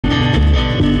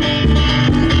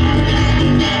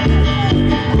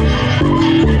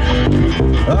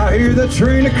I hear that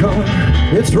train a-comin',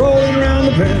 it's rolling around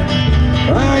the bend.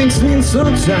 I ain't seen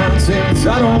sunshine since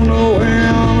I don't know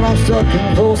when, but I'm stuck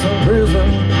in Folsom Prison,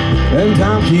 and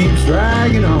time keeps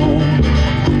dragging on.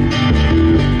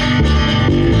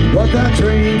 But that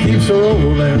train keeps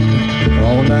rolling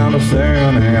on down to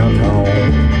San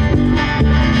Antonio.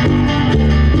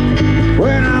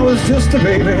 When I was just a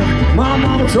baby, my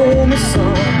mama told me,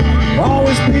 son,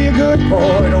 always be a good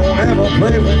boy, don't ever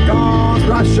play with guns.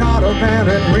 But I shot a man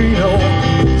in Reno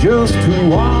just to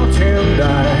watch him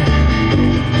die.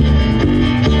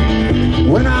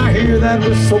 When I hear that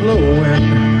whistle blowing,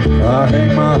 I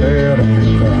hang my head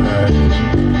and cry.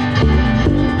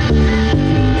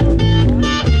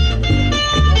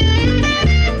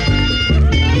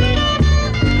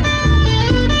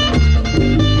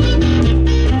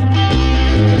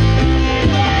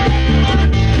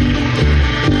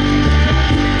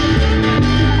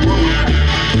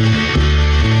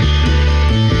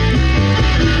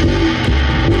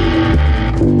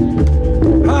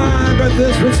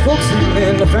 There's rich folks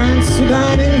in the fancy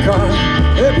dining car.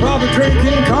 They're probably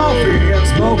drinking coffee and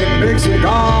smoking big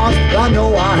cigars. But I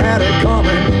know I had it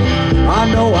coming, I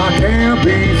know I can't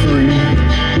be free.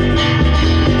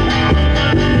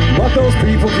 But those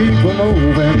people keep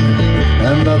moving,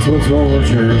 and that's what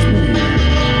tortures me.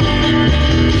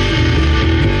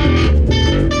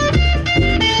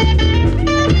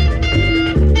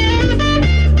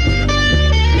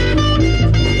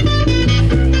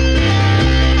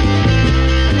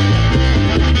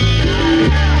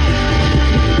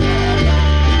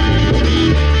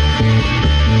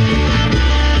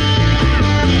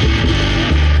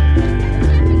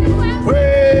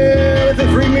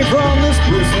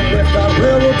 If that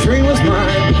railroad train was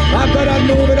mine, I bet I'd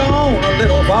move it on a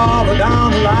little farther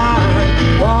down the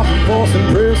line. Far from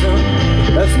Folsom Prison,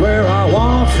 that's where I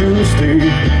want to stay.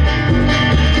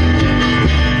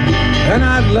 And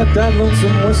I'd let that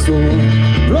lonesome whistle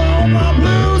blow my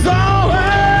blues on.